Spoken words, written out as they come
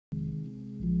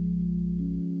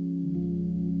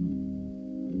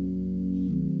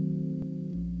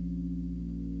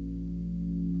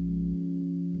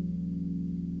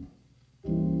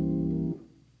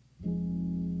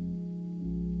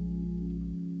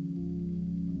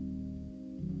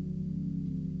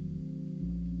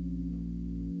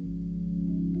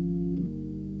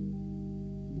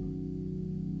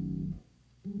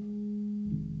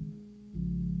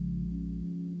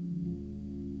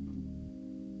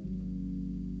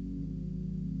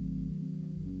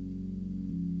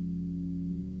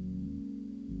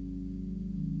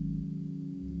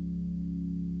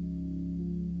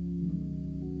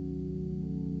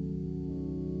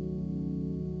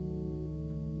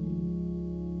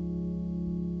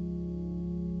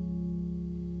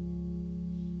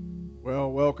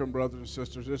Well, welcome, brothers and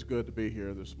sisters. It's good to be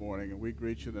here this morning, and we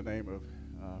greet you in the name of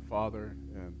Father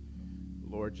and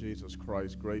Lord Jesus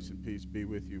Christ. Grace and peace be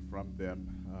with you from them.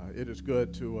 It is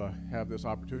good to have this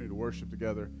opportunity to worship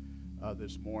together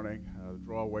this morning,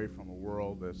 draw away from a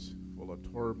world that's full of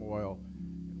turmoil,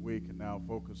 and we can now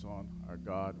focus on our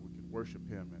God. We can worship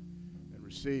Him and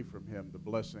receive from Him the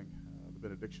blessing, the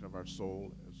benediction of our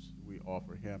soul as we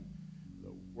offer Him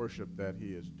the worship that He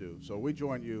is due. So we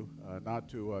join you not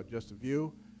to just to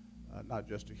view, not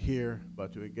just to hear,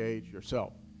 but to engage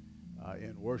yourself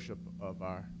in worship of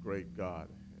our great God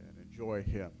and enjoy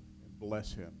Him and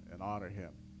bless Him and honor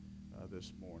Him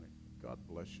this morning. God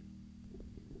bless you.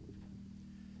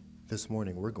 This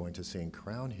morning we're going to sing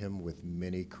Crown Him with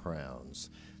Many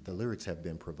Crowns. The lyrics have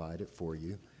been provided for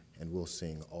you, and we'll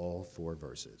sing all 4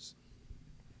 verses.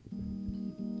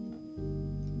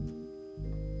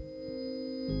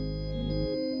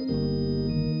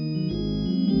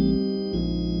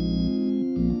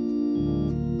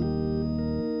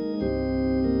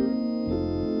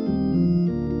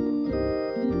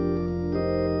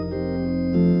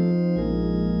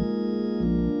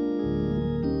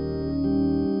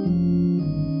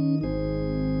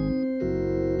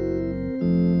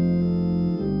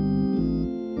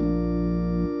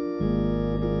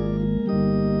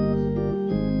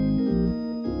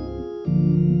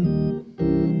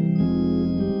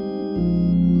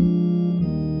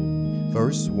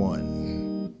 Verse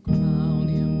 1. Crown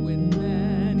him with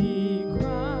many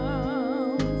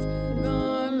crowns,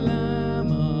 the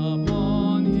Lamb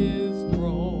upon his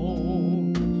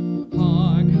throne.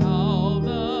 Hark how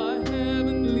the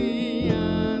heavenly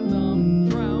anthem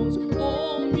drowns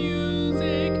all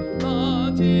music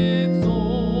but its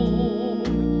own.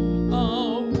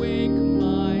 Awake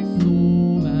my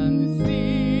soul and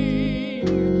sing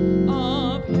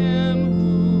of Him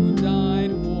who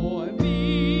died for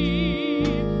thee,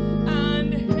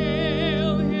 and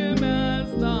hail Him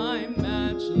as thy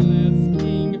matchless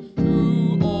King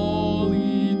through all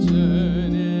eternity.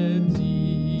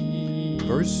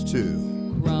 Verse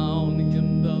 2. Crown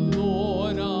Him the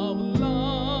Lord of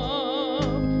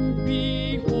love,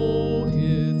 behold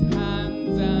His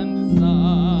hands and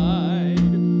side,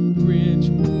 rich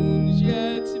wounds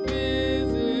yet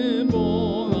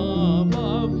visible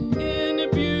above, in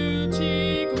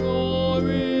beauty glorified.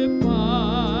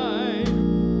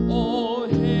 All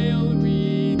hail,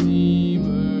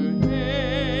 Redeemer,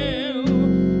 hail,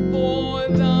 for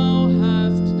thou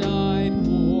hast died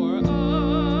for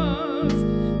us.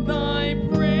 Thy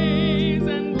praise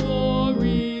and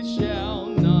glory shall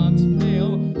not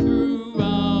fail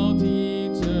throughout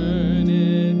eternity.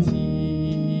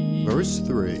 Verse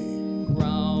 3.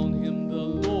 Crown Him the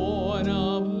Lord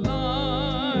of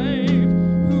life,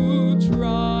 who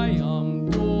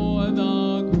triumphed o'er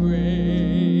the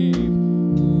grave,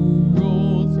 who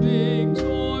rose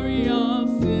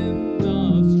victorious in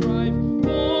the strife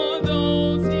for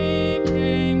those He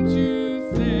came to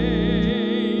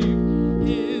save.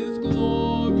 His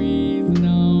glories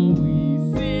now we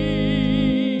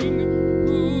sing,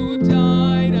 who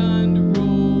died and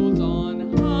rose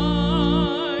on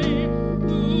high,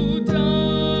 who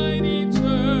died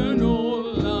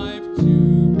eternal life to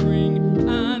bring,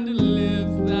 and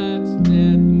lives that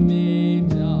death may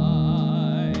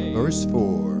die. Verse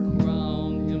 4.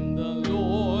 Crown Him the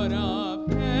Lord of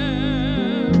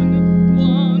heaven,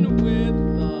 one with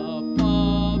the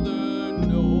Father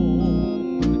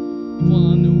known,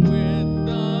 one with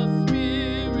the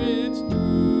Spirit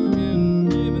through Him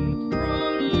given,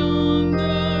 from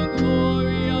yonder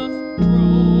glorious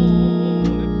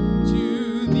throne. To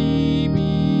Thee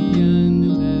be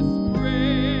endless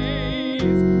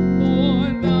praise, for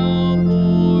Thou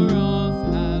for us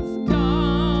hast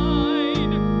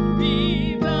died.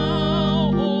 Be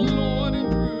Thou, O Lord,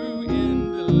 through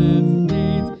endless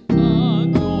days,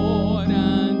 adored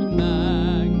and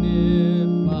magnified.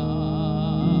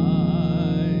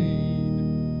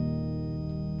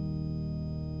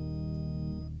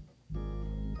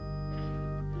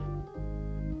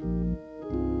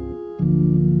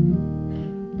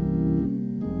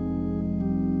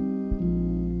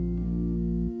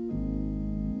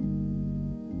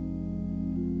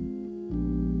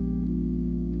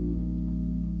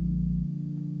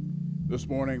 This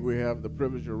morning we have the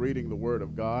privilege of reading the Word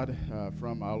of God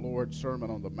from our Lord's Sermon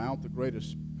on the Mount, the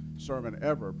greatest sermon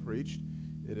ever preached.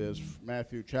 It is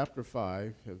Matthew chapter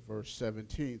 5, verse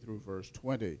 17 through verse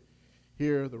 20.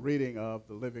 Hear the reading of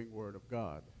the living Word of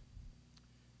God.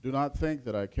 Do not think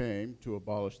that I came to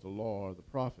abolish the law or the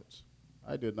prophets.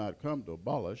 I did not come to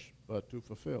abolish, but to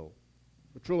fulfill.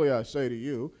 But truly I say to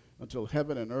you, until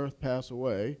heaven and earth pass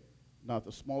away, Not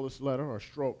the smallest letter or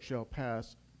stroke shall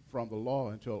pass from the law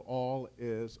until all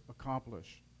is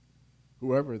accomplished.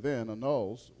 Whoever then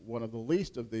annuls one of the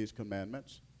least of these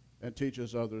commandments and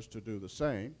teaches others to do the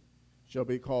same shall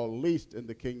be called least in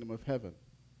the kingdom of heaven.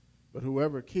 But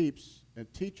whoever keeps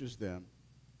and teaches them,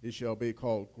 he shall be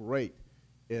called great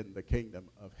in the kingdom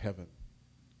of heaven.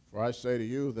 For I say to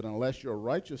you that unless your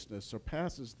righteousness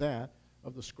surpasses that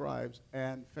of the scribes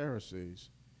and Pharisees,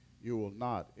 you will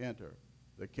not enter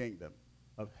the kingdom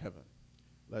of heaven.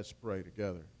 Let's pray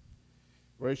together.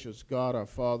 Gracious God, our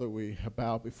Father, we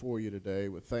bow before you today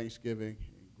with thanksgiving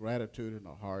and gratitude in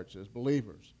our hearts as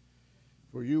believers.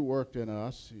 For you worked in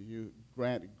us, you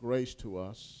granted grace to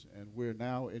us, and we're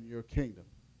now in your kingdom,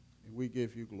 and we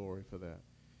give you glory for that.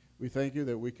 We thank you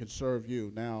that we can serve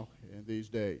you now in these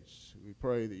days. We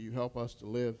pray that you help us to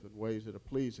live in ways that are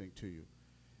pleasing to you,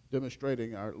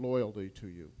 demonstrating our loyalty to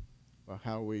you by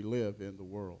how we live in the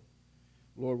world.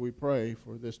 Lord, we pray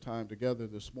for this time together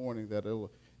this morning that it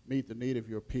will meet the need of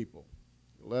your people.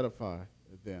 You'll edify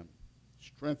them,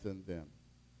 strengthen them.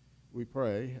 We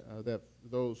pray that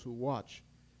those who watch,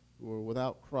 who are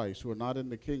without Christ, who are not in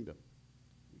the kingdom,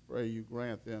 we pray you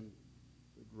grant them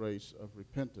the grace of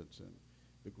repentance and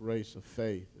the grace of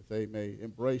faith, that they may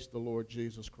embrace the Lord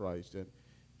Jesus Christ and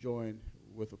join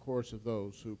with the chorus of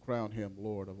those who crown him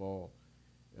Lord of all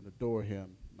and adore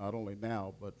him not only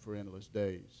now but for endless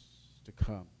days to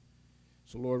come.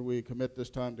 So, Lord, we commit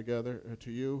this time together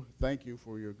to you. Thank you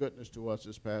for your goodness to us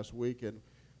this past week, and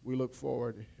we look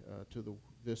forward to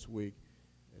this week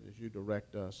and as you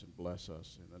direct us and bless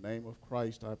us. In the name of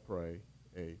Christ I pray,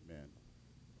 amen.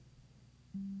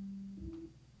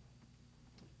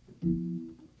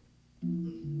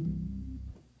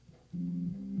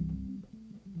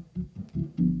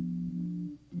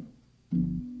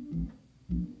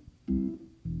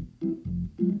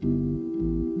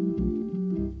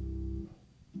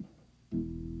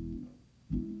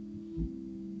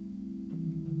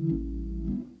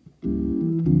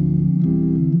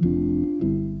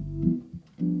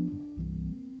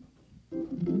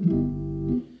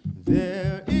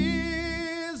 There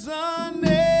is a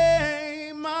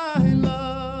name I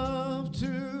love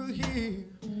to hear.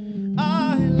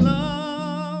 I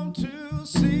love to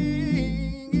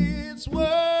sing its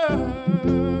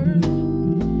word.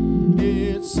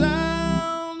 It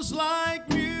sounds like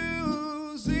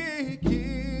music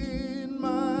in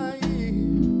my ear.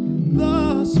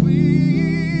 The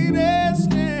sweetest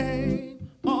name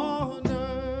on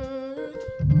earth.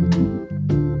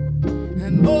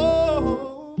 And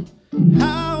oh,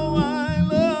 how I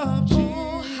love Jesus.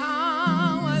 Oh,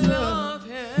 how I love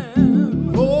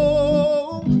him.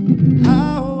 Oh,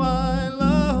 how I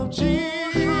love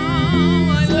Jesus.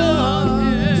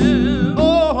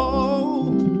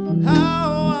 Oh,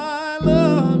 how I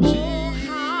love Jesus.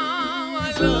 How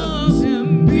I love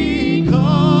him.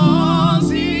 Because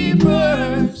he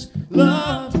first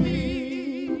loved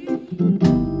me.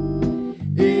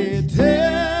 It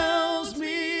tells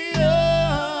me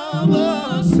of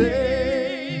the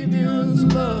Savior's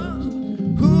love,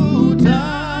 who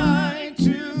died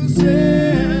to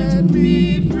set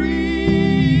me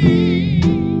free.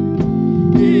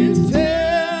 It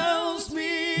tells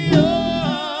me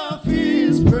of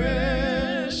his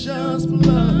precious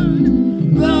blood,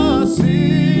 the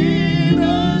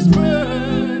sinner's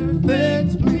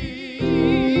perfect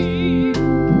plea.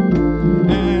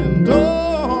 And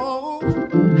oh,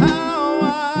 how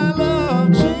I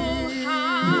love Jesus.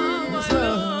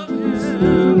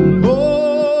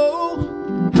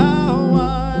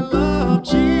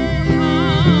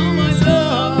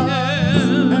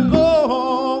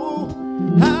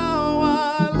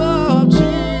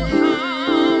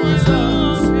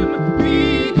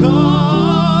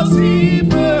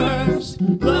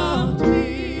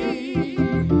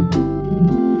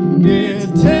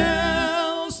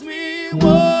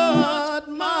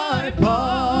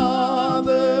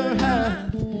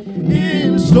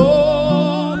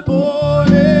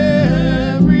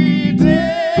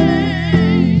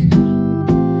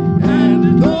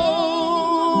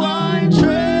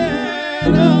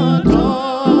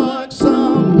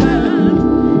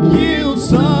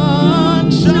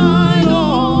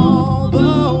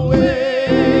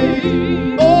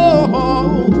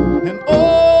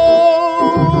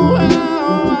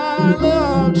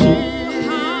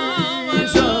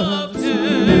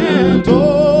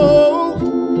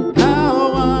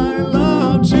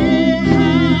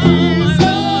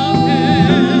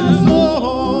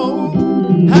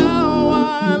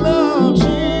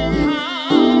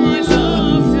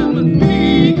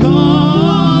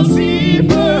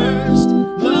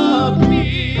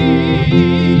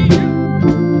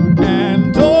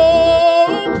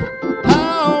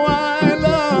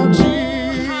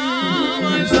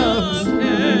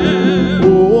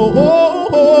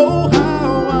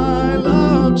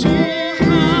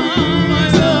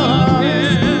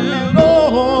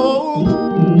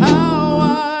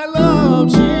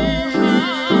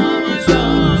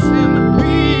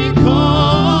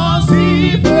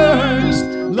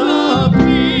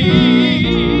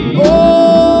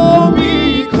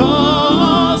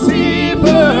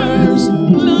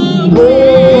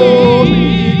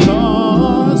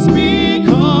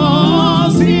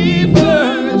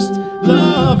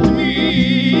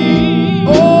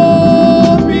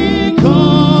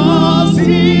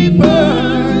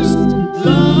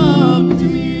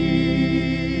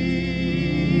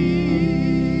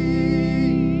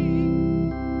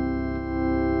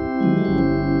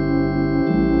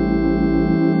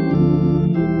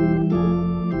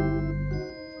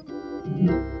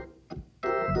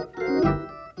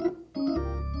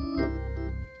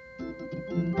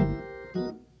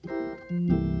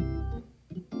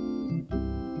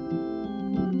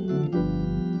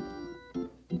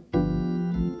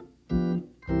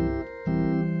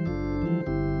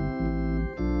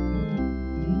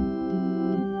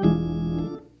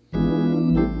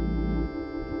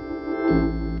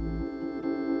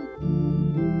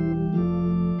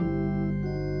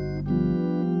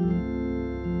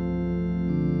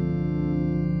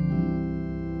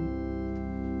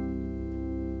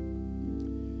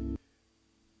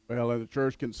 Well, and the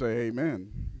church can say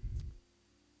amen.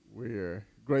 We're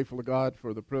grateful to God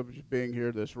for the privilege of being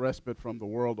here, this respite from the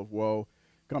world of woe,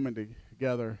 coming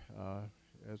together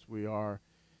as we are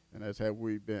and as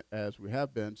we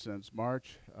have been since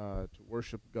March to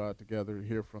worship God together and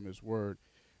hear from his word.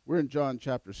 We're in John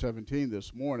chapter 17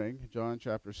 this morning, John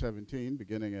chapter 17,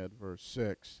 beginning at verse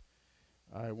 6.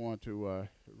 I want to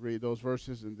read those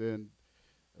verses and then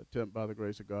attempt by the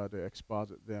grace of God to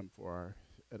exposit them for our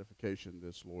edification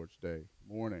this Lord's Day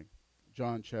morning.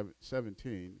 John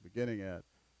 17, beginning at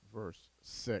verse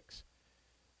 6.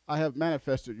 I have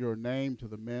manifested your name to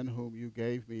the men whom you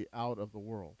gave me out of the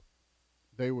world.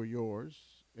 They were yours,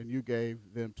 and you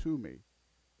gave them to me,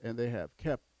 and they have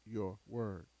kept your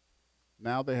word.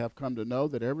 Now they have come to know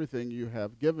that everything you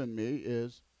have given me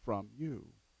is from you.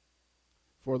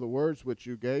 For the words which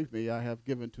you gave me I have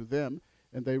given to them,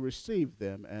 and they received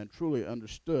them, and truly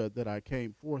understood that I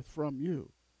came forth from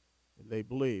you. And they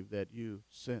believe that you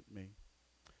sent me.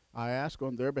 I ask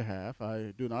on their behalf.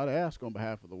 I do not ask on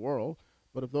behalf of the world,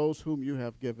 but of those whom you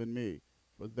have given me,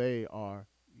 for they are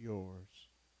yours.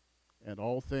 And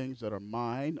all things that are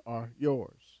mine are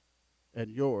yours,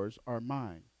 and yours are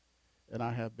mine, and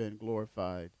I have been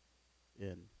glorified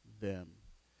in them.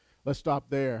 Let's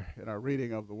stop there in our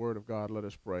reading of the Word of God. Let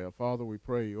us pray. Our Father, we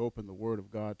pray you open the Word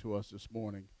of God to us this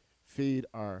morning. Feed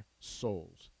our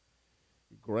souls.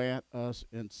 Grant us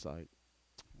insight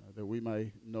that we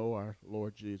may know our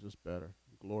Lord Jesus better,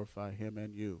 glorify him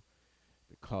and you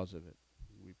because of it.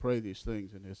 We pray these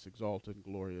things in his exalted and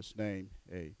glorious name.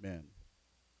 Amen.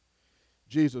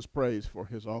 Jesus prays for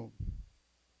his own.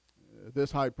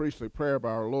 This high priestly prayer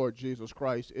by our Lord Jesus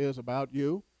Christ is about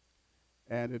you,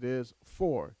 and it is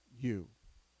for you.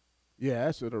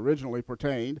 Yes, it originally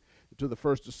pertained to the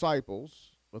first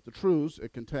disciples, but the truths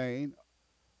it contained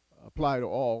apply to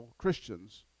all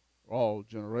Christians, all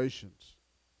generations.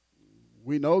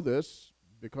 We know this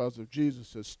because of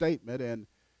Jesus' statement in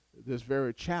this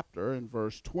very chapter in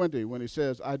verse 20 when he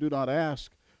says, I do not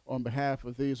ask on behalf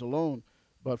of these alone,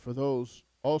 but for those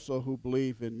also who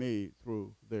believe in me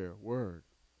through their word.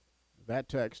 That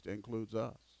text includes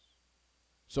us.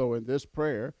 So in this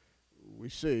prayer, we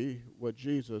see what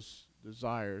Jesus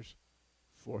desires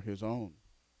for his own,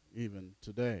 even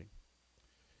today.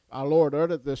 Our Lord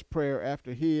uttered this prayer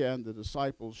after he and the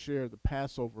disciples shared the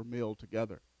Passover meal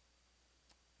together,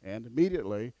 and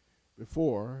immediately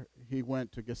before he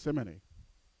went to Gethsemane.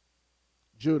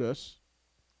 Judas,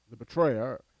 the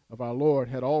betrayer of our Lord,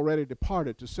 had already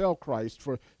departed to sell Christ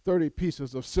for 30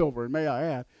 pieces of silver. And may I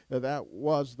add that that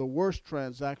was the worst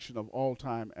transaction of all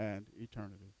time and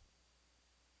eternity.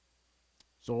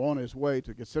 So on his way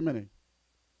to Gethsemane,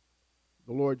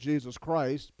 the Lord Jesus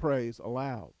Christ prays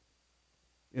aloud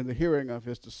in the hearing of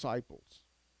his disciples.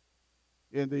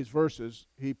 In these verses,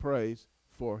 he prays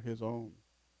for his own.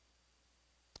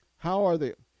 How are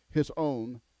his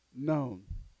own known?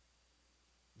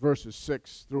 Verses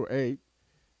 6 through 8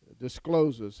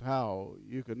 discloses how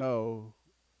you can know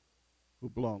who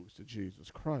belongs to Jesus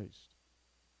Christ.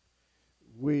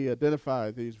 We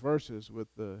identify these verses with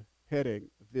the heading,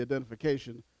 the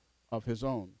identification of his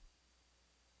own.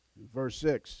 In verse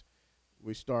 6,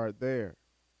 we start there.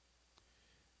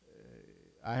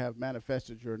 I have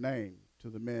manifested your name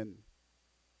to the men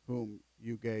whom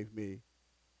you gave me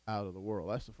out of the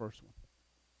world. That's the first one.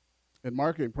 In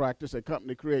marketing practice, a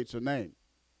company creates a name,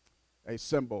 a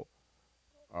symbol,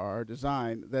 or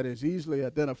design that is easily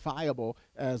identifiable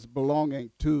as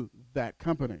belonging to that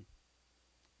company.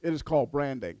 It is called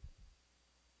branding.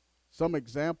 Some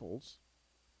examples,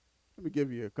 let me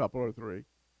give you a couple or three.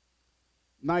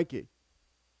 Nike.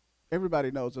 Everybody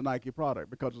knows a Nike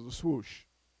product because of the swoosh.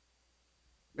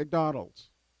 McDonald's.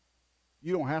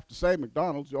 You don't have to say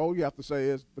McDonald's. All you have to say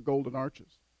is the Golden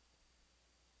Arches.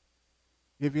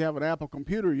 If you have an Apple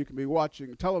computer, you can be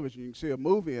watching television. You can see a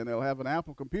movie, and they'll have an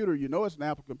Apple computer. You know it's an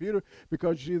Apple computer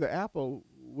because you see the apple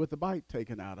with the bite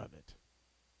taken out of it.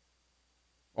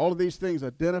 All of these things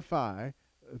identify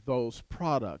those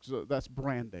products. That's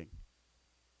branding.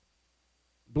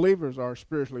 Believers are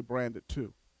spiritually branded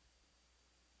too.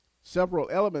 Several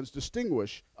elements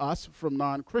distinguish us from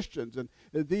non-Christians. And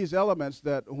these elements,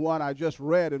 that one I just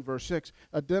read in verse 6,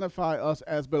 identify us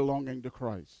as belonging to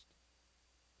Christ.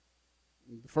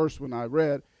 The first one I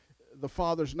read, the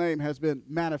Father's name has been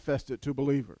manifested to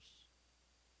believers.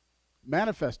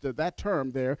 Manifested, that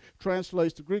term there,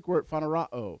 translates the Greek word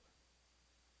phanerao.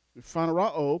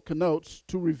 Phanerao connotes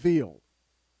to reveal,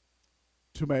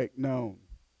 to make known.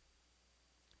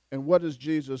 And what does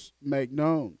Jesus make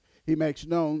known? He makes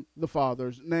known the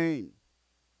Father's name,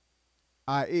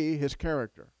 i.e., his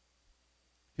character,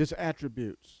 his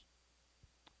attributes.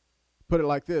 Put it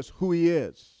like this: who he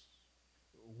is,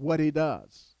 what he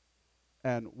does,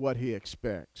 and what he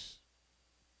expects.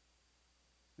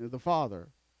 The Father,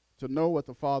 to know what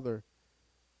the Father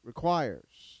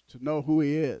requires, to know who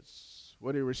he is,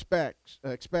 what he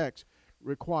expects,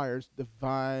 requires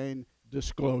divine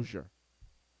disclosure.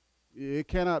 It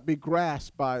cannot be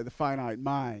grasped by the finite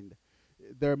mind.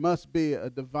 There must be a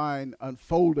divine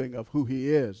unfolding of who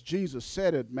he is. Jesus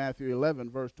said in Matthew 11,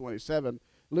 verse 27,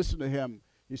 listen to him.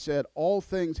 He said, all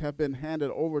things have been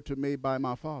handed over to me by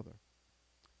my Father,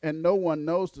 and no one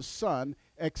knows the Son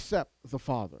except the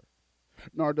Father,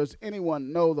 nor does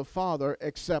anyone know the Father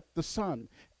except the Son,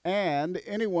 and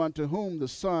anyone to whom the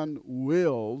Son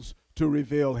wills to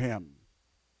reveal him.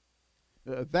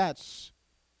 That's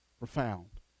profound.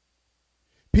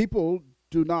 People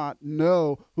do not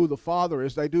know who the Father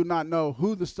is. They do not know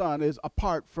who the Son is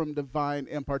apart from divine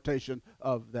impartation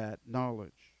of that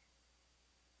knowledge.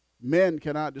 Men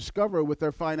cannot discover with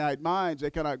their finite minds.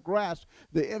 They cannot grasp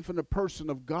the infinite person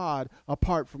of God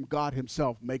apart from God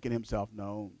himself making himself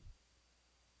known.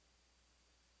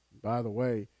 By the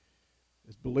way,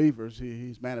 as believers,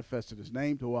 he's manifested his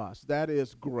name to us. That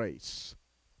is grace.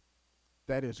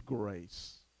 That is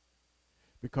grace.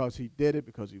 Because he did it,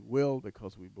 because he willed,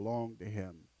 because we belong to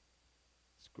him.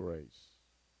 It's grace.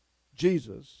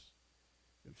 Jesus,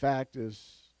 in fact,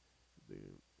 is the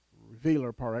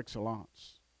revealer par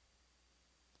excellence.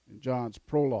 In John's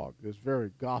prologue, this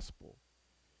very gospel,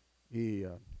 he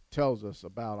tells us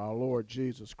about our Lord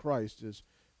Jesus Christ, his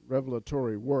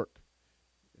revelatory work.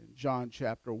 In John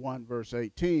chapter 1, verse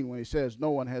 18, when he says,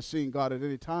 no one has seen God at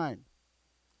any time.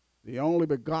 The only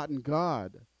begotten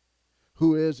God,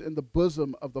 who is in the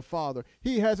bosom of the Father,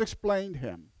 he has explained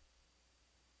him.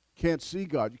 You can't see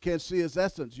God. You can't see his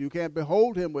essence. You can't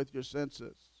behold him with your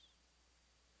senses.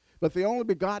 But the only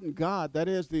begotten God, that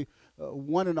is the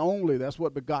one and only, that's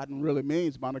what begotten really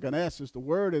means. Monogenes is the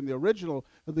word in the original,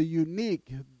 the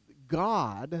unique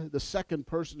God, the second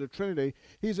person of the Trinity.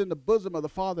 He's in the bosom of the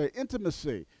Father,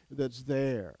 intimacy that's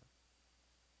there.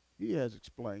 He has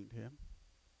explained him.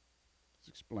 He's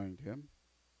explained him.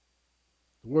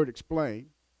 The word explain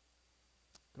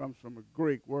comes from a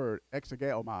Greek word,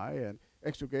 exegeomai, and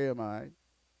exegeomai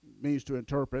means to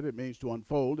interpret, it means to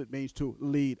unfold, it means to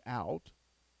lead out.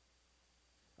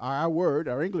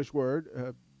 Our English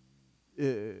word,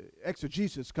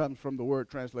 exegesis, comes from the word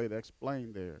translated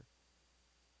explain there.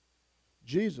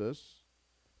 Jesus,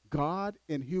 God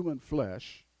in human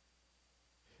flesh,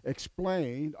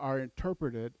 explained or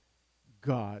interpreted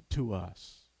God to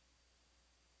us.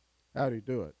 How did he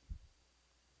do it?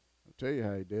 I'll tell you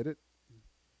how he did it.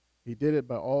 He did it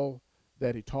by all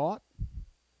that he taught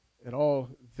and all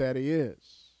that he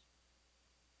is.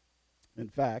 In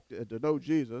fact, to know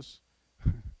Jesus,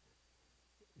 to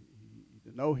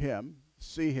know him,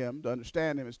 see him, to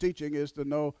understand him, his teaching is to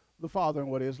know the Father and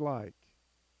what he is like.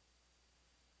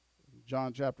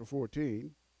 John chapter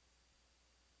 14,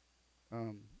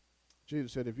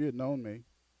 Jesus said, if you had known me,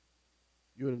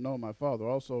 you would have known my Father.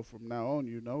 Also, from now on,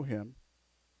 you know him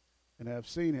and have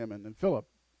seen him. And then Philip,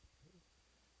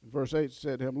 in verse 8,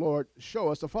 said to him, Lord, show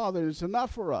us the Father. It's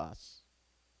enough for us.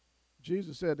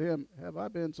 Jesus said to him, have I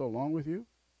been so long with you,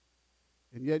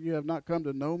 and yet you have not come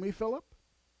to know me, Philip?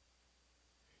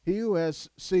 He who has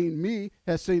seen me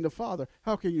has seen the Father.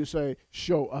 How can you say,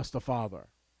 show us the Father?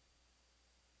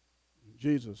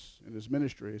 Jesus, in his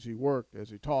ministry, as he worked, as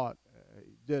he taught,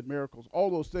 he did miracles, all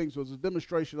those things was a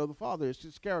demonstration of the Father.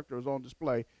 His character is on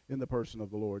display in the person of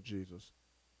the Lord Jesus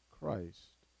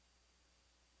Christ.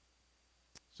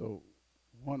 So,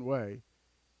 one way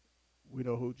we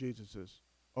know who Jesus'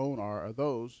 own are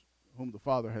those whom the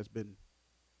Father has been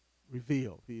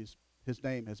revealed. His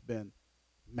name has been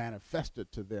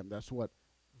manifested to them. That's what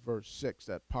verse 6,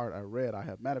 that part I read, I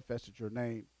have manifested your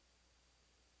name.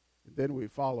 And then we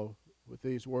follow with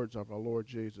these words of our Lord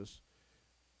Jesus.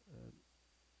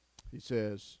 He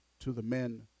says, to the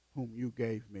men whom you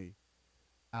gave me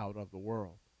out of the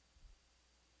world.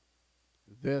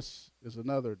 This is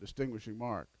another distinguishing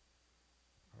mark,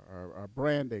 our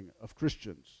branding of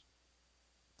Christians.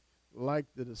 like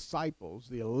the disciples,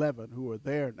 the 11 who are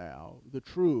there now, the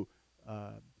true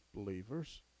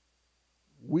believers,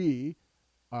 we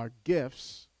are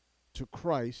gifts to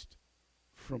Christ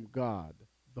from God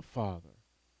the Father.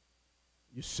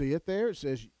 You see it there? It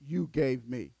says, you gave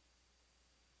me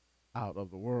out of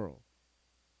the world.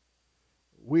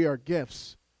 We are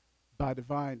gifts by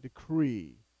divine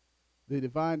decree, the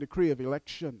divine decree of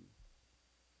election.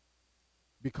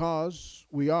 Because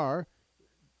we are,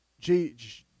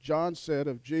 John said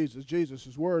of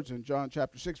Jesus' words in John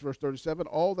chapter 6, verse 37,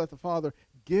 all that the Father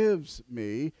gives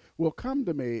me will come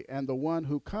to me, and the one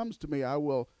who comes to me I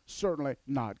will certainly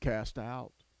not cast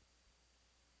out.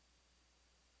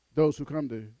 Those who come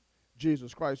to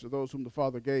Jesus Christ are those whom the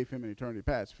Father gave him in eternity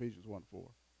past, Ephesians 1:4.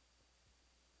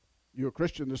 You're a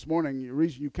Christian this morning. The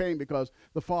reason you came because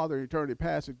the Father in eternity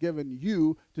past had given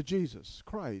you to Jesus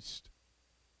Christ.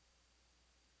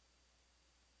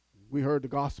 We heard the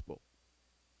gospel.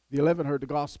 The 11 heard the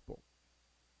gospel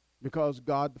because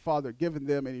God the Father had given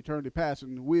them in eternity past,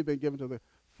 and we've been given to the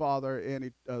Father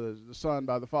and the Son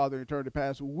by the Father in eternity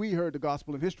past. We heard the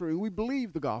gospel in history, and we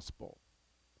believe the gospel.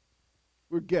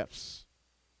 We're gifts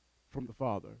from the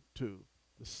Father to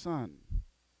the Son.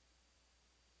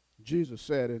 Jesus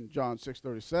said in John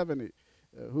 6:37,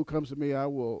 who comes to me I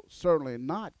will certainly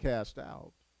not cast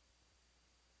out.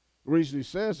 The reason he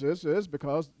says this is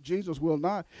because Jesus will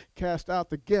not cast out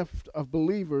the gift of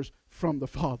believers from the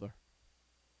Father.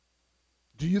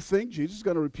 Do you think Jesus is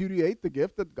going to repudiate the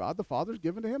gift that God the Father has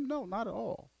given to him? No, not at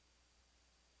all.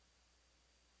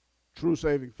 True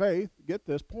saving faith, get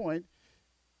this point,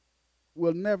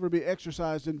 will never be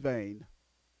exercised in vain.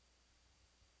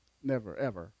 Never,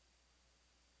 ever.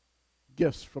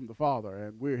 Gifts from the Father,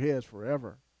 and we're his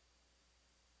forever.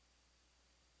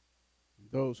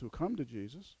 Those who come to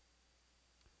Jesus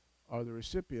are the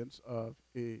recipients of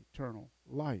eternal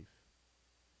life.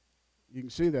 You can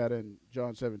see that in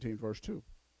John 17, verse 2.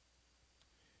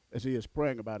 As he is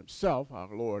praying about himself,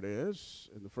 our Lord is,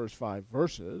 in the first 5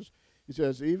 verses, he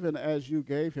says, even as you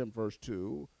gave him, verse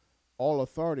 2, all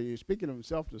authority, speaking of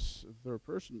himself to the third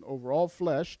person, over all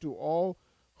flesh, to all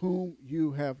whom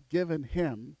you have given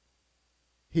him,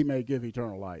 he may give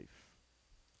eternal life.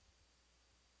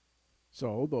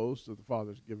 So those that the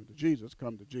Father has given to Jesus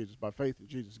come to Jesus by faith, and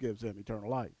Jesus gives them eternal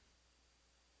life.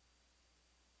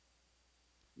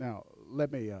 Now, let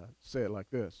me say it like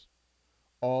this.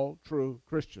 All true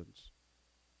Christians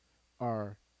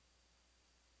are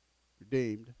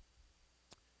redeemed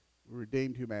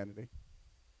humanity,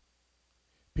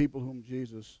 people whom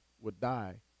Jesus would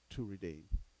die to redeem.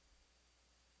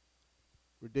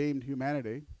 Redeemed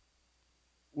humanity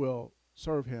will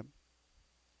serve him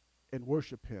and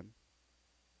worship him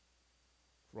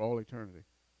for all eternity.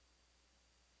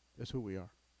 That's who we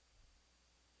are.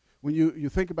 When you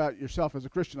think about yourself as a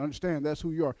Christian, understand that's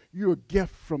who you are. You're a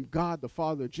gift from God the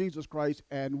Father, Jesus Christ,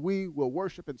 and we will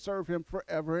worship and serve him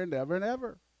forever and ever and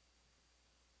ever.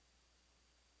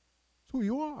 It's who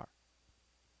you are.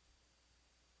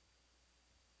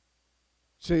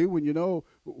 See, when you know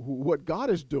what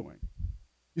God is doing,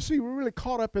 you see, we're really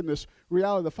caught up in this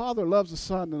reality. The Father loves the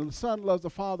Son, and the Son loves the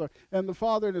Father, and the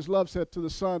Father in his love said to the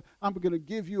Son, I'm going to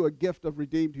give you a gift of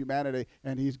redeemed humanity,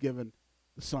 and he's given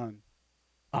the Son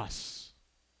us.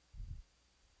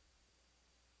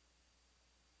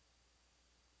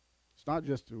 It's not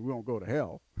just that we won't go to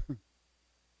hell. It's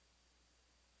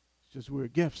just we're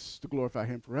gifts to glorify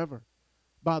him forever.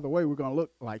 By the way, we're going to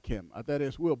look like him. That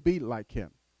is, we'll be like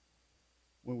him.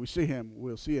 When we see him,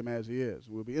 we'll see him as he is.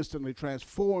 We'll be instantly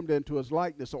transformed into his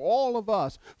likeness. So all of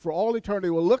us, for all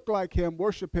eternity, will look like him,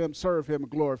 worship him, serve him, and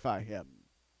glorify him.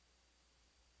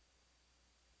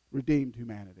 Redeemed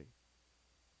humanity.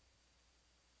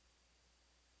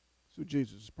 That's what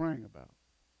Jesus is praying about.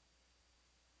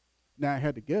 Now, he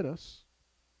had to get us.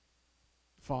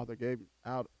 The Father gave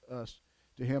us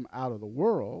to him out of the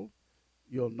world.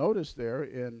 You'll notice there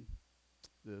in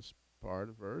this part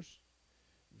of verse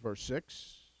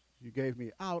 6, you gave me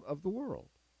out of the world.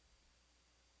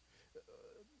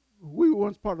 We were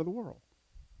once part of the world.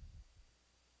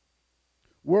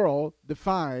 World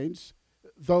defines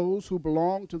those who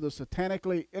belong to the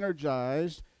satanically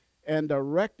energized and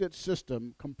directed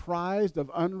system comprised of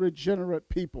unregenerate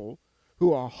people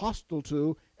who are hostile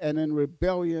to and in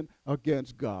rebellion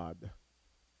against God.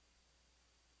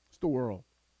 It's the world.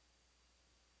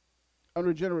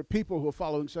 Unregenerate people who are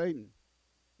following Satan,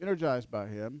 energized by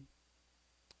him,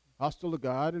 hostile to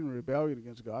God and in rebellion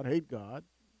against God, hate God,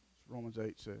 as Romans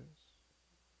 8 says,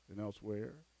 and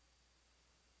elsewhere.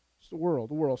 It's the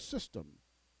world system.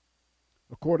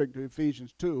 According to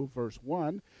Ephesians 2, verse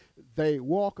 1, they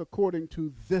walk according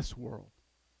to this world.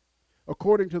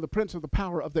 according to the prince of the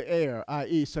power of the air,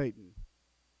 i.e., Satan.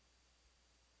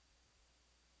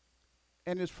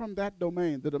 And it's from that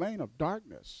domain, the domain of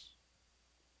darkness,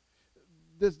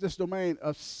 this domain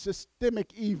of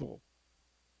systemic evil,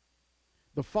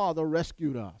 the Father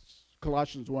rescued us.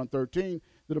 Colossians 1:13,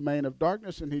 the domain of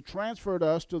darkness, and he transferred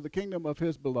us to the kingdom of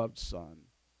his beloved Son.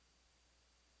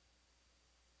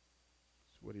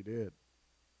 That's what he did.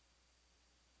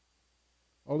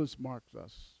 All this marks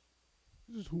us.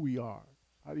 This is who we are.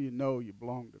 How do you know you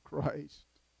belong to Christ?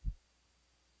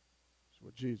 That's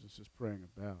what Jesus is praying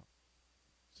about.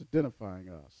 It's identifying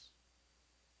us.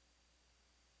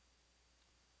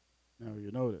 Now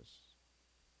you notice,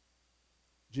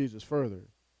 Jesus further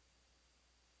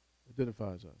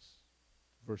identifies us.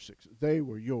 Verse 6, they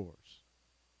were yours,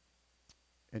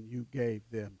 and you gave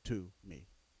them to me.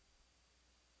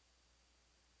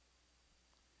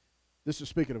 This is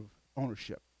speaking of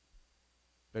ownership.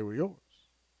 They were yours.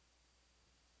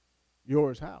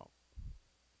 Yours how?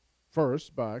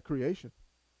 First, by creation.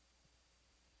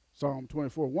 Psalm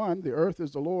 24:1, the earth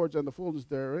is the Lord's and the fullness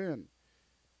therein,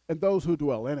 and those who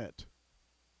dwell in it.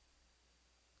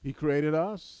 He created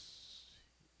us.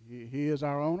 He is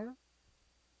our owner.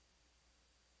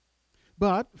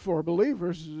 But for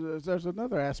believers, there's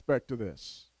another aspect to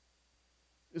this.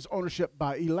 It's ownership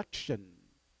by election.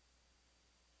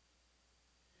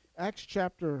 Acts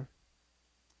chapter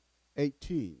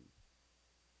 18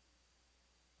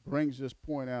 brings this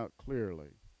point out clearly.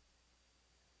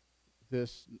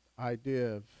 This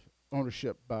idea of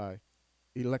ownership by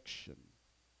election.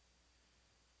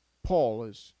 Paul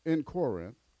is in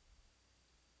Corinth.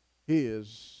 He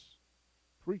is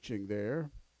preaching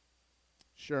there,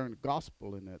 sharing the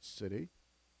gospel in that city,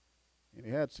 and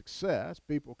he had success.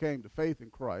 People came to faith in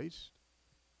Christ.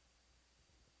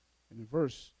 And in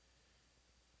verse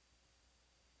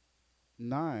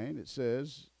 9, it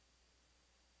says,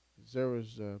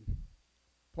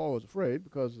 Paul was afraid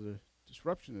because of the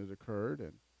disruption that occurred,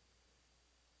 and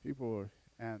people were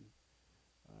had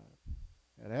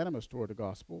animus toward the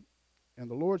gospel. And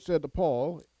the Lord said to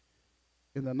Paul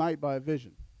in the night by a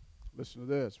vision, listen to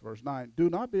this, verse 9, do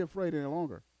not be afraid any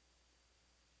longer,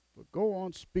 but go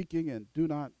on speaking and do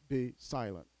not be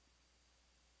silent.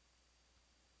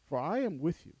 For I am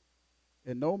with you,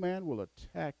 and no man will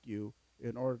attack you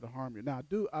in order to harm you. Now,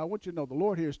 I want you to know the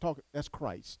Lord here is talking, that's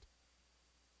Christ.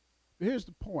 But here's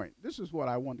the point. This is what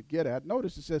I want to get at.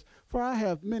 Notice it says, for I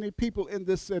have many people in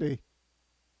this city.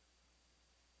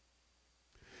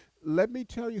 Let me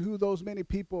tell you who those many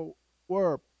people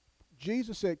were.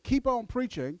 Jesus said, keep on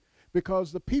preaching,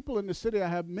 because the people in the city, I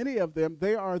have many of them,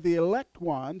 they are the elect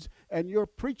ones, and your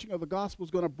preaching of the gospel is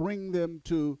going to bring them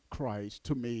to Christ,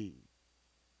 to me.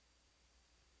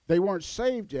 They weren't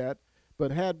saved yet, but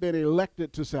had been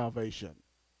elected to salvation.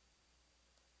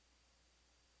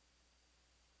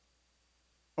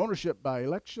 Ownership by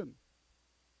election.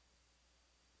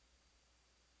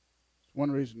 It's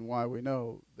one reason why we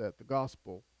know that the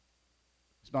gospel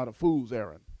is not a fool's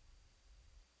errand.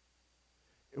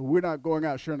 We're not going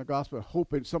out sharing the gospel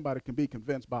hoping somebody can be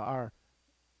convinced by our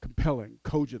compelling,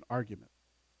 cogent argument.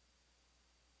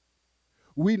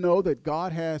 We know that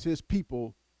God has his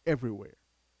people everywhere.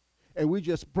 And we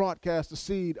just broadcast the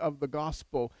seed of the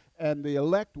gospel, and the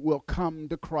elect will come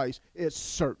to Christ. It's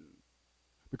certain.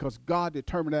 Because God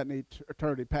determined that in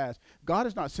eternity past. God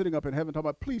is not sitting up in heaven talking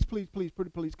about, please, please, please,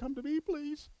 pretty please, come to me,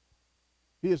 please.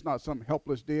 He is not some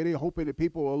helpless deity hoping that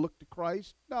people will look to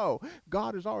Christ. No,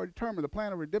 God has already determined the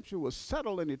plan of redemption was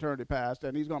settled in eternity past,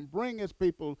 and he's going to bring his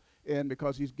people in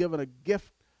because he's given a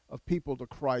gift of people to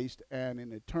Christ, and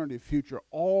in eternity future,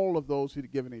 all of those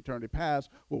he'd given in eternity past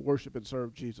will worship and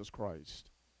serve Jesus Christ.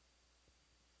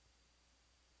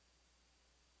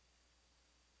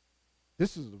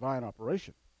 This is a divine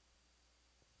operation.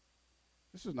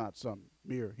 This is not some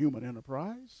mere human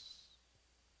enterprise.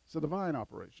 It's a divine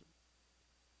operation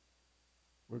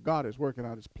where God is working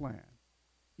out his plan,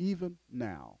 even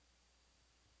now.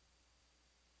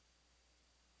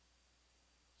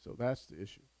 So that's the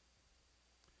issue.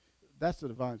 That's the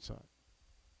divine side.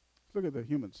 Let's look at the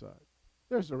human side.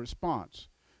 There's a response.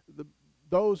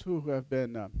 Those who have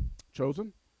been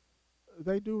chosen,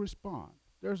 they do respond.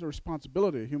 There's a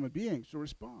responsibility of human beings to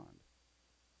respond.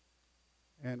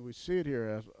 And we see it here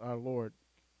as our Lord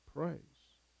prays.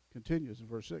 Continues in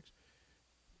verse 6.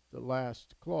 The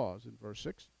last clause in verse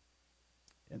 6.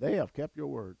 And they have kept your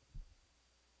word.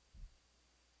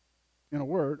 In a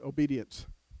word, obedience.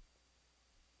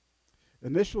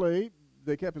 Initially,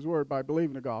 they kept his word by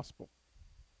believing the gospel.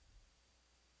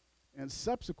 And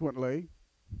subsequently,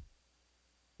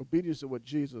 obedience to what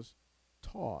Jesus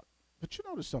taught. But you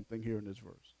notice something here in this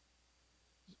verse.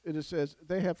 it says,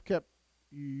 they have kept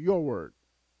your word.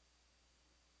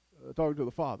 Talking to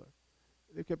the Father.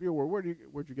 They kept your word.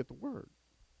 Where'd you get the word?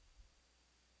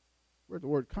 Where'd the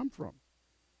word come from?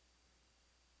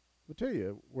 I'll tell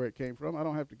you where it came from. I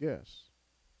don't have to guess.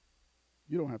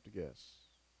 You don't have to guess.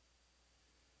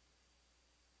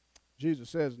 Jesus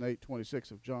says in 8:26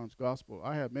 of John's Gospel,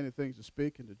 I have many things to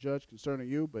speak and to judge concerning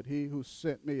you, but he who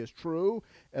sent me is true,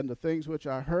 and the things which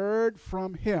I heard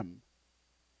from him,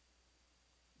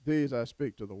 these I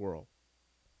speak to the world.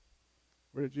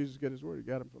 Where did Jesus get his word? He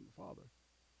got him from the Father.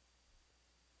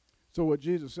 So what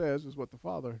Jesus says is what the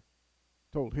Father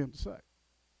told him to say.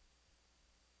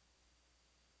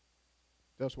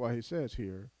 That's why he says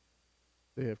here,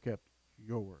 they have kept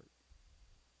your word.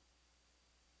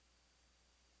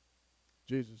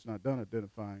 Jesus is not done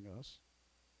identifying us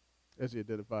as he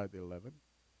identified the 11.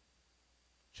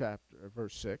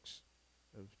 Verse 6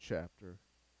 of chapter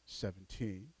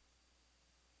 17.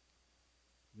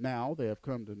 Now they have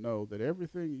come to know that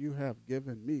everything you have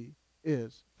given me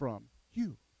is from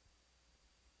you.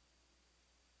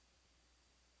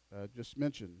 Just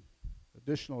mentioned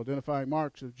additional identifying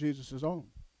marks of Jesus' own.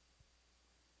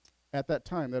 At that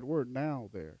time, that word now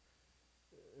there,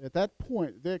 at that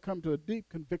point, they had come to a deep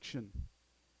conviction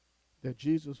that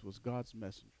Jesus was God's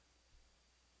messenger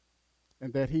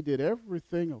and that he did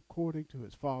everything according to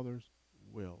his Father's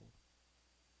will.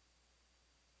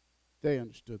 They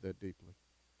understood that deeply.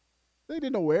 They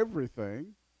didn't know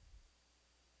everything,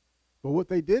 but what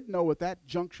they did know at that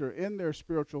juncture in their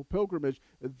spiritual pilgrimage,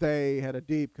 they had a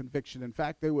deep conviction. In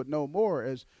fact, they would know more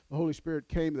as the Holy Spirit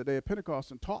came the day of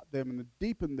Pentecost and taught them and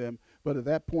deepened them. But at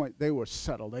that point, they were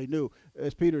settled. They knew,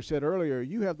 as Peter said earlier,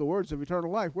 you have the words of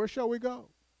eternal life. Where shall we go?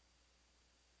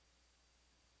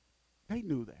 They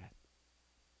knew that.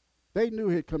 They knew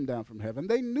he'd come down from heaven.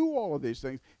 They knew all of these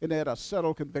things, and they had a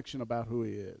settled conviction about who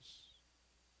he is.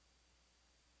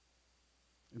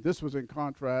 And this was in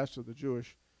contrast to the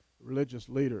Jewish religious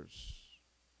leaders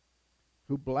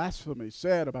who blasphemy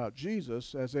said about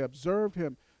Jesus as they observed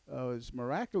him, his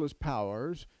miraculous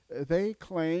powers. They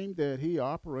claimed that he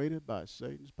operated by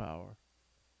Satan's power.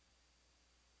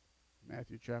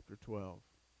 Matthew chapter 12.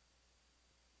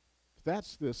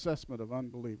 That's the assessment of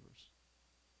unbelievers.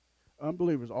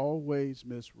 Unbelievers always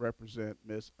misrepresent,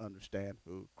 misunderstand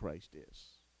who Christ is.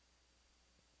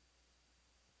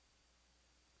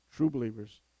 True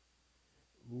believers,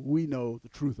 we know the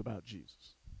truth about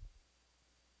Jesus.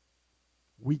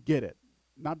 We get it,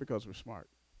 not because we're smart,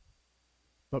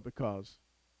 but because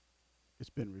it's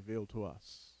been revealed to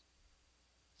us.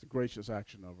 It's a gracious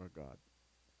action of our God.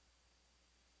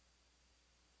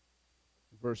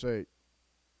 Verse 8,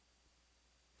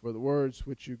 for the words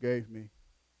which you gave me,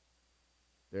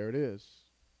 there it is,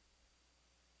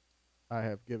 I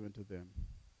have given to them.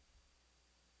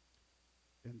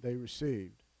 And they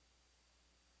received,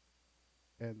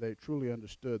 and they truly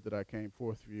understood that I came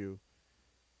forth from you,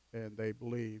 and they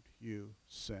believed you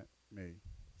sent me.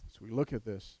 So we look at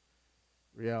this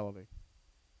reality.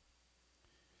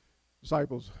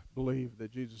 Disciples believed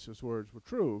that Jesus' words were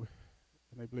true,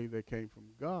 and they believed they came from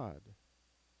God.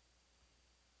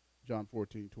 John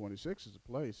 14:26 is a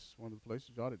place, one of the places,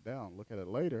 jot it down, look at it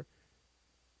later.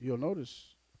 You'll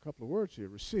notice a couple of words here,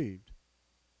 received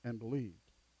and believed.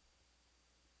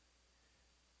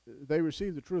 They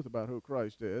received the truth about who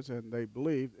Christ is, and they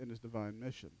believed in his divine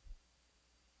mission.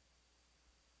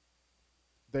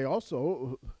 They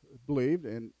also believed,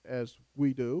 and as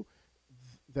we do,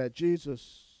 that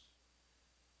Jesus'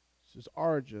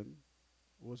 origin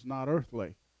was not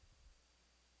earthly.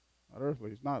 Not earthly.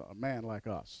 He's not a man like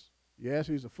us. Yes,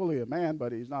 he's fully a man,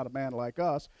 but he's not a man like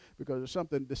us because there's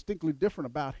something distinctly different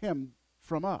about him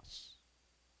from us.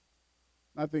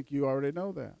 I think you already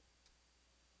know that.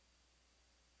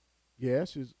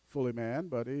 Yes, he's fully man,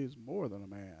 but he's more than a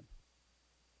man.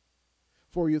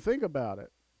 For you think about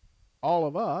it, all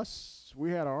of us,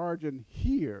 we had our origin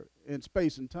here in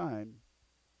space and time.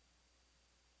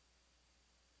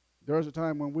 There was a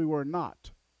time when we were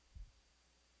not.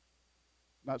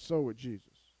 Not so with Jesus.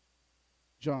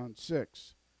 John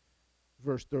 6,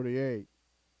 verse 38.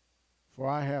 For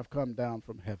I have come down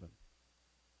from heaven.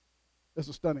 That's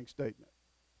a stunning statement.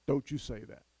 Don't you say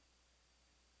that.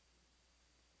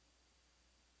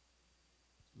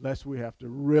 Lest we have to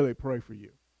really pray for you.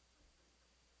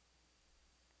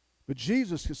 But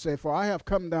Jesus could say, for I have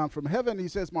come down from heaven. He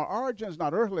says, my origin is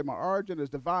not earthly, my origin is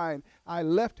divine. I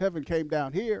left heaven, came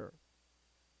down here.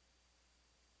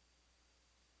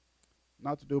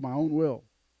 Not to do my own will,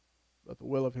 but the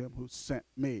will of him who sent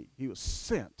me. He was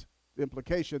sent. The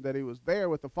implication that he was there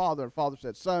with the Father, and the Father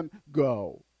said, Son,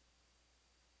 go.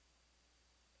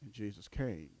 And Jesus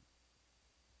came.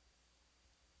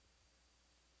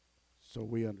 So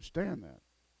we understand that.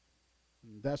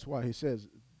 And that's why he says,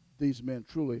 these men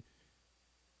truly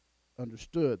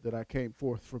understood that I came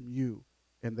forth from you,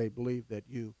 and they believed that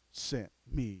you sent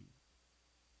me.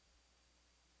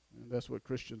 And that's what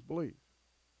Christians believe.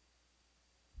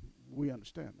 We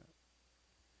understand that.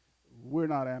 We're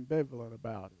not ambivalent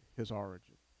about his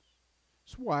origins.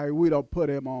 That's why we don't put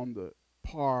him on the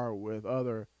par with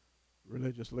other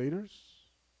religious leaders,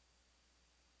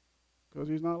 because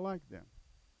he's not like them.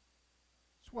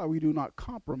 That's why we do not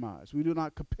compromise. We do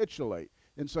not capitulate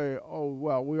and say, oh,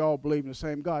 well, we all believe in the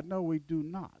same God. No, we do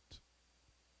not.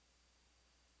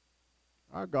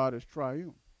 Our God is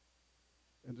triune.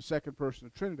 And the second person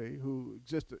of the Trinity, who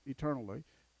existed eternally,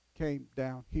 came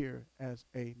down here as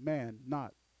a man,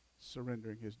 not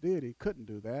surrendering his deity. Couldn't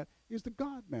do that. He's the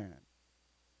God-man.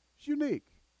 He's unique.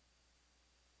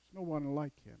 There's no one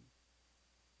like him.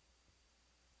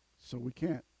 So we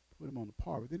can't put him on the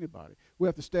par with anybody. We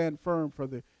have to stand firm for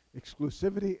the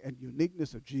exclusivity and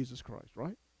uniqueness of Jesus Christ,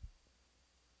 right?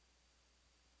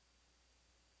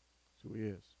 That's who he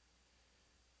is.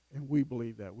 And we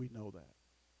believe that. We know that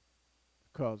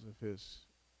because of his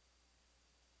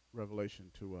revelation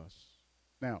to us.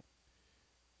 Now,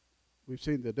 we've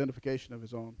seen the identification of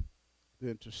his own, the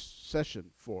intercession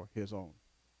for his own.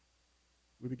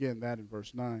 We begin that in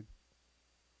verse 9.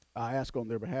 I ask on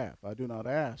their behalf. I do not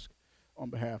ask on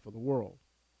behalf of the world.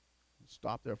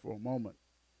 Stop there for a moment.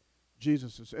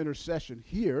 Jesus' intercession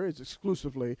here is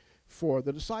exclusively for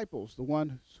the disciples, the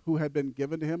ones who had been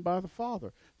given to him by the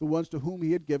Father, the ones to whom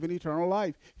he had given eternal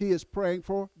life. He is praying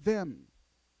for them.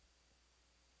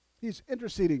 He's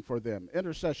interceding for them.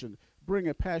 Intercession, bring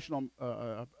a passion on,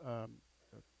 a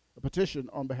petition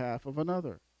on behalf of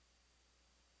another.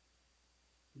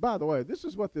 By the way, this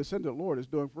is what the ascended Lord is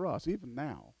doing for us, even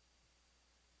now.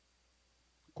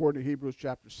 According to Hebrews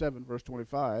chapter 7, verse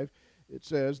 25, it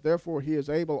says, therefore he is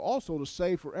able also to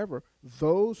save forever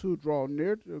those who draw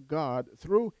near to God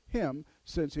through him,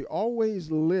 since he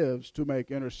always lives to make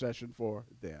intercession for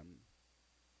them.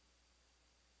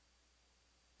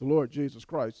 The Lord Jesus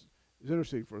Christ is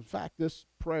interceding for. In fact, this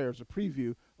prayer is a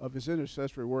preview of his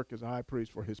intercessory work as a high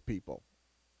priest for his people.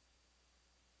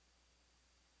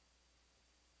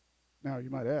 Now, you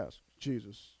might ask,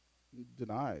 Jesus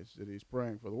denies that he's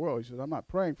praying for the world. He says, I'm not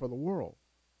praying for the world.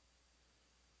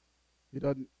 He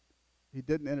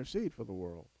didn't intercede for the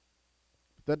world.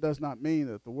 But that does not mean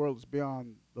that the world is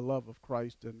beyond the love of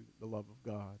Christ and the love of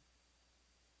God.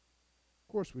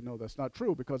 Of course, we know that's not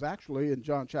true, because actually in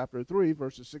John chapter 3,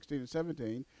 verses 16 and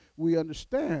 17, we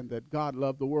understand that God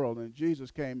loved the world, and Jesus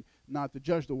came not to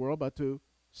judge the world, but to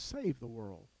save the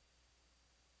world.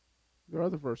 There are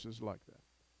other verses like that.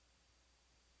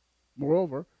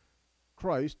 Moreover,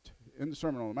 Christ, in the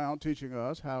Sermon on the Mount, teaching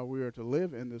us how we are to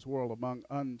live in this world among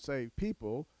unsaved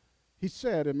people, he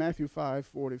said in Matthew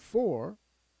 5:44,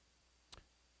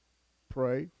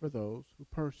 pray for those who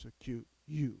persecute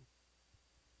you.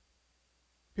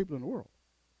 People in the world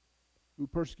who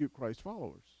persecute Christ's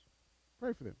followers.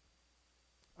 Pray for them.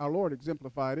 Our Lord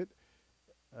exemplified it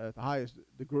at the highest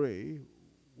degree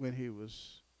when he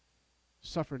was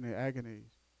suffering the agony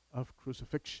of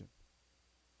crucifixion.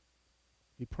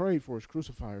 He prayed for his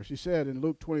crucifiers. He said in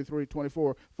Luke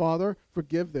 23:24, Father,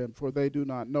 forgive them, for they do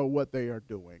not know what they are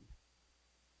doing.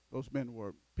 Those men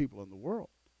were people in the world.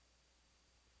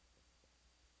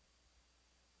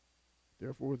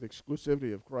 Therefore, the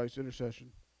exclusivity of Christ's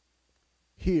intercession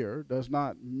here does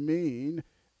not mean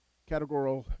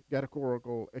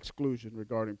categorical exclusion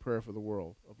regarding prayer for the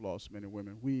world of lost men and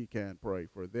women. We can pray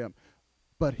for them.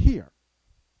 But here,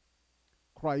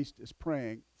 Christ is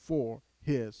praying for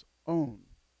his own.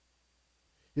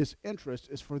 His interest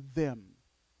is for them.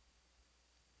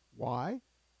 Why?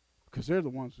 Because they're the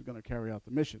ones who are going to carry out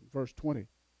the mission. Verse 20.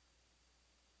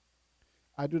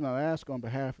 I do not ask on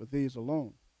behalf of these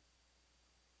alone,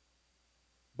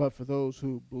 but for those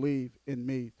who believe in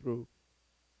me through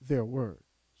their word.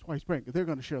 That's why he's praying. They're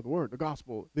going to share the word, the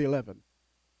gospel, the 11.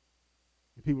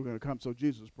 And people are going to come. So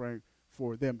Jesus is praying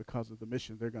for them because of the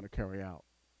mission they're going to carry out.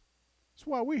 That's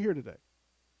why we're here today.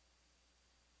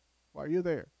 Why are you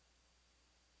there?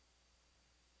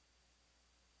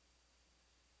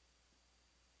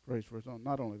 Praise for his own.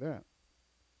 Not only that,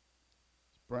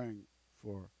 he's praying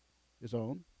for his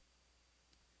own.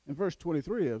 In verse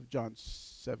 23 of John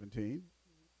 17,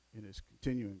 in his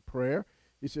continuing prayer,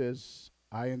 he says,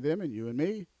 I and them and you and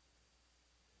me,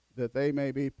 that they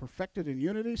may be perfected in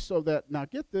unity, so that, now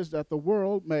get this, that the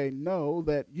world may know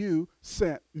that you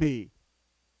sent me.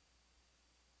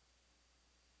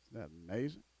 Isn't that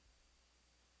amazing?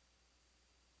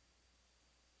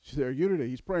 their unity.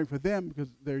 He's praying for them because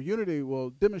their unity will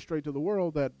demonstrate to the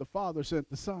world that the Father sent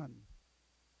the Son.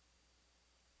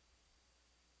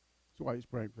 That's why he's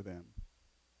praying for them.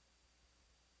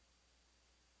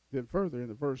 Then further in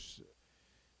the verse,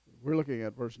 we're looking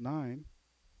at verse 9,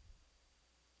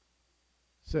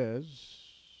 says,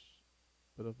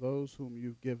 but of those whom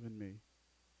you've given me,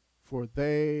 for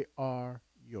they are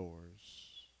yours.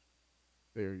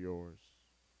 They are yours.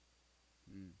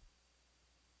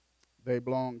 They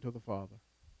belong to the Father.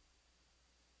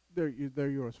 They're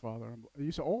yours, Father.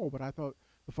 You say, oh, but I thought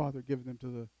the Father had given them to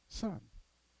the Son.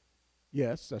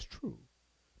 Yes, that's true.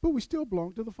 But we still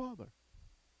belong to the Father.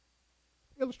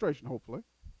 Illustration, hopefully,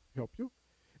 help you.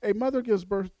 A mother gives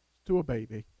birth to a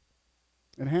baby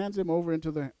and hands him over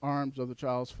into the arms of the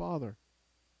child's father.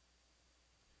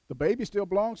 The baby still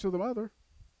belongs to the mother.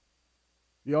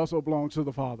 He also belongs to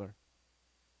the Father.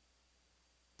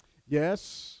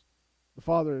 Yes, the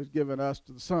Father has given us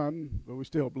to the Son, but we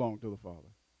still belong to the Father.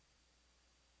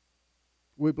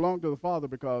 We belong to the Father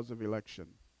because of election.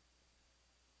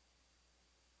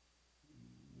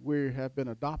 We have been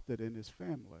adopted in his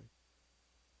family.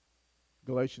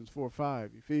 Galatians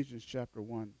 4:5, Ephesians chapter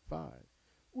 1:5.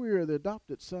 We are the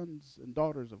adopted sons and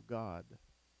daughters of God. In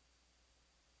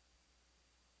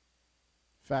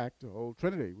fact, the whole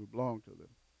Trinity, we belong to them.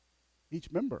 Each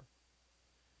member.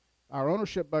 Our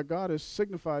ownership by God is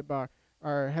signified by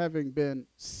our having been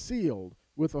sealed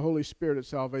with the Holy Spirit at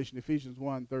salvation. Ephesians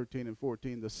 1:13 and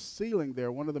 14. The sealing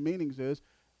there, one of the meanings is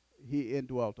he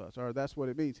indwelt us, or that's what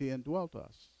it means, he indwelt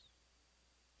us.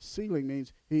 Sealing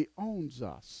means he owns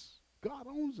us. God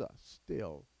owns us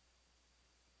still.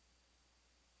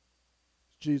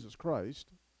 It's Jesus Christ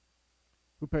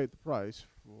who paid the price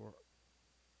for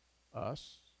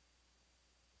us.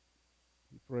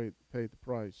 He paid the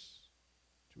price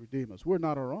to redeem us. We're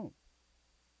not our own.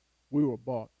 We were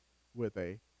bought with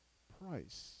a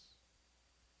price.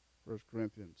 1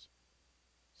 Corinthians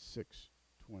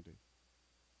 6:20.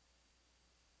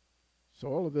 So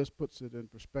all of this puts it in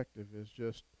perspective as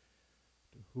just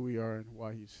who we are and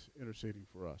why he's interceding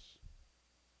for us.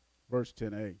 Verse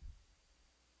 10a.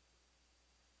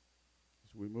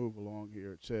 As we move along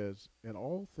here, it says, and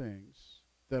all things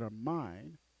that are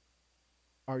mine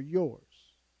are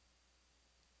yours,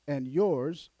 and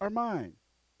yours are mine.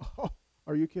 Oh,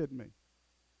 are you kidding me?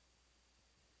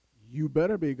 You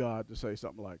better be God to say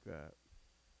something like that.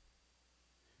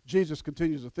 Jesus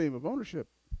continues the theme of ownership.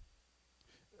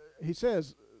 He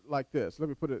says like this, let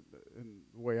me put it in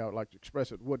the way I would like to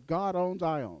express it. What God owns,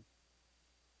 I own.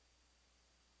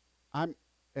 I'm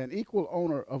an equal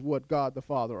owner of what God the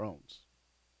Father owns.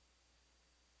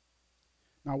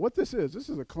 Now what this is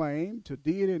a claim to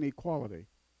deity and equality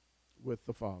with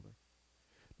the Father.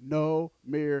 No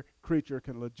mere creature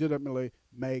can legitimately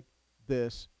make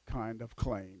this kind of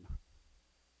claim.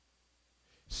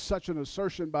 Such an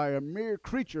assertion by a mere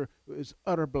creature is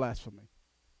utter blasphemy.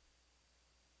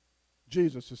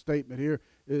 Jesus' statement here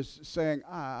is saying,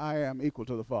 I am equal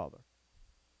to the Father.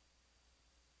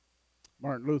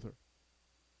 Martin Luther,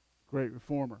 great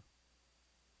reformer,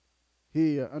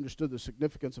 he understood the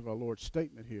significance of our Lord's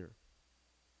statement here.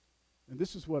 And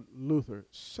this is what Luther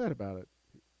said about it.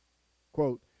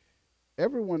 Quote,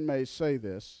 everyone may say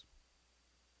this,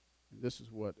 and this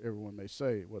is what everyone may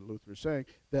say, what Luther is saying,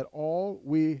 that all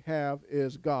we have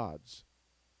is God's.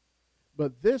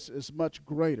 But this is much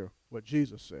greater, what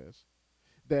Jesus says,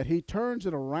 that he turns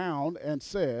it around and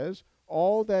says,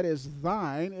 all that is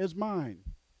thine is mine.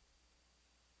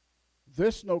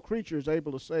 This no creature is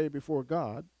able to say before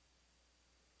God.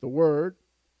 The word,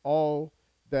 all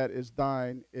that is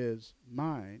thine is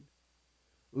mine,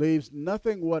 leaves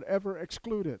nothing whatever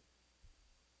excluded.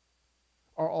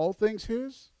 Are all things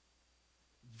his?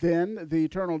 Then the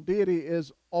eternal deity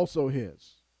is also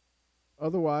his.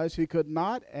 Otherwise, he could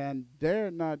not and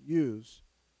dare not use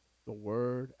the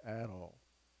word at all.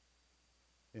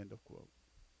 End of quote.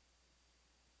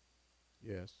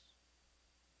 Yes.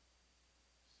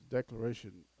 It's a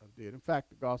declaration of deity. In fact,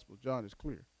 the Gospel of John is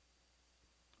clear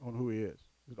on who he is.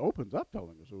 It opens up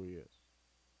telling us who he is.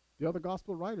 The other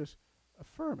Gospel writers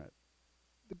affirm it.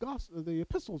 The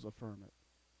epistles affirm it.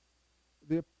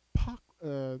 The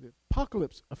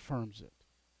Apocalypse affirms it.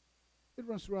 It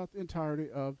runs throughout the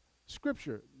entirety of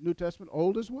Scripture, New Testament,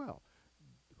 Old as well.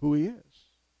 Who he is.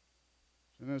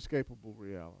 It's an inescapable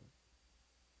reality.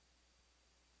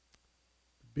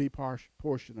 The B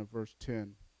portion of verse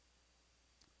 10,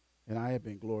 and I have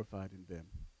been glorified in them.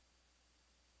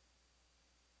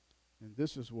 And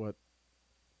this is what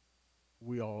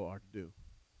we all are to do.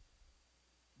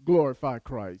 Glorify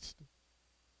Christ.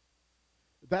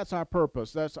 That's our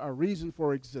purpose. That's our reason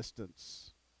for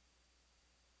existence.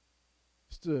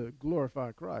 It's to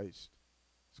glorify Christ.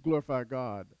 It's to glorify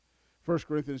God. 1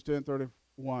 Corinthians 10:31.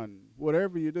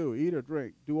 Whatever you do, eat or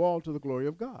drink, do all to the glory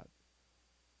of God.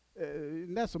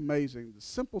 And that's amazing. The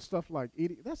simple stuff like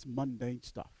eating, that's mundane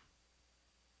stuff.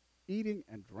 Eating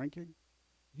and drinking,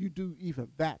 you do even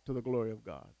that to the glory of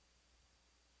God.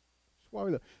 That's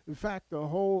why in fact, the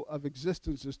whole of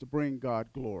existence is to bring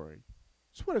God glory.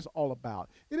 That's what it's all about.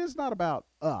 It is not about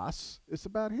us. It's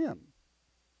about Him.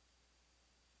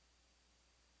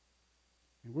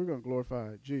 And we're going to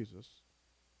glorify Jesus.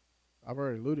 I've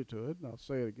already alluded to it, and I'll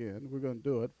say it again. We're going to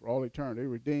do it for all eternity.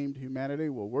 Redeemed humanity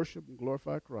will worship and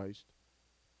glorify Christ.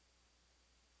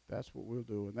 That's what we'll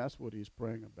do, and that's what He's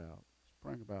praying about. He's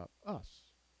praying about us.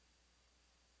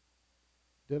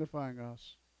 Identifying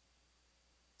us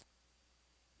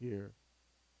here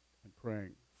and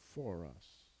praying for us.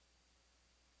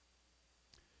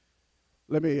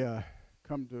 Let me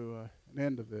come to an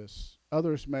end of this.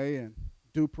 Others may and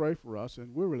do pray for us,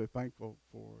 and we're really thankful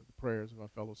for the prayers of our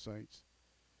fellow saints.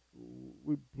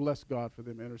 We bless God for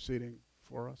them interceding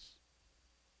for us.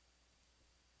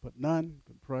 But none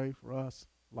can pray for us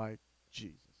like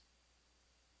Jesus.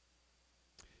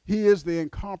 He is the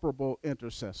incomparable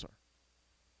intercessor.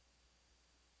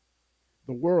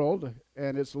 The world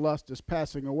and its lust is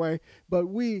passing away, but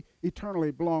we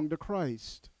eternally belong to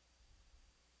Christ.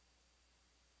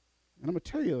 And I'm going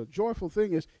to tell you, the joyful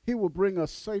thing is He will bring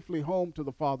us safely home to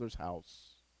the Father's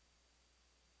house.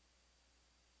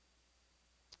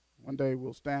 One day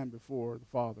we'll stand before the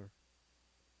Father,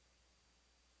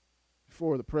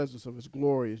 before the presence of His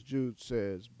glory, as Jude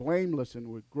says, blameless and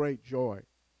with great joy.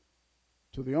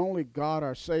 To the only God,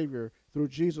 our Savior, through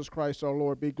Jesus Christ our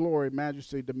Lord, be glory,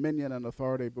 majesty, dominion, and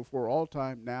authority before all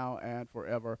time, now and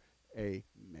forever.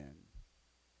 Amen.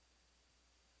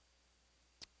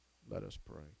 Let us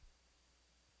pray.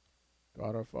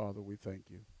 God our Father, we thank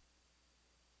You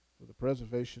for the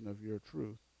preservation of Your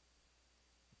truth,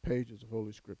 the pages of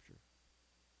Holy Scripture.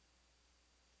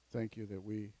 Thank You that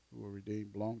we who are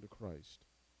redeemed belong to Christ.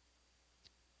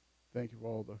 Thank You for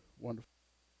all the wonderful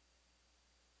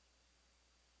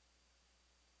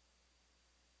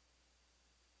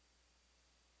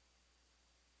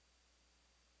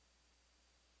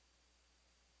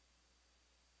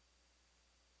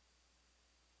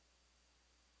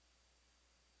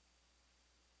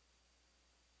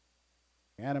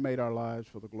animate our lives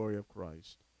for the glory of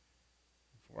Christ,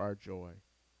 for our joy.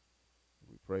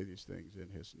 We pray these things in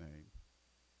His name.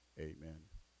 Amen.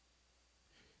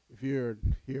 If you're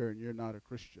here and you're not a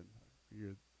Christian,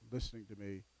 you're listening to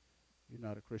me, you're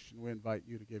not a Christian, we invite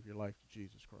you to give your life to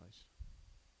Jesus Christ.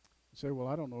 You say, well,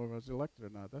 I don't know if I was elected or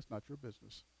not. That's not your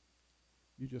business.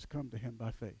 You just come to Him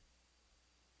by faith.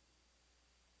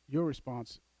 Your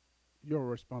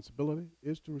responsibility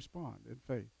is to respond in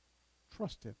faith.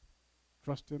 Trust Him.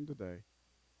 Trust Him today.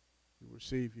 He will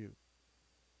receive you,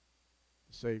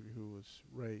 the Savior who was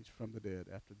raised from the dead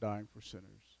after dying for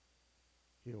sinners.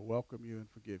 He'll welcome you and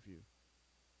forgive you,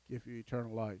 give you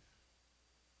eternal life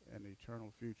and an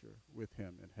eternal future with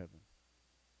Him in heaven.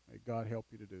 May God help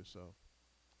you to do so.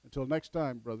 Until next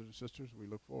time, brothers and sisters, we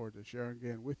look forward to sharing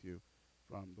again with you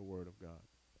from the Word of God.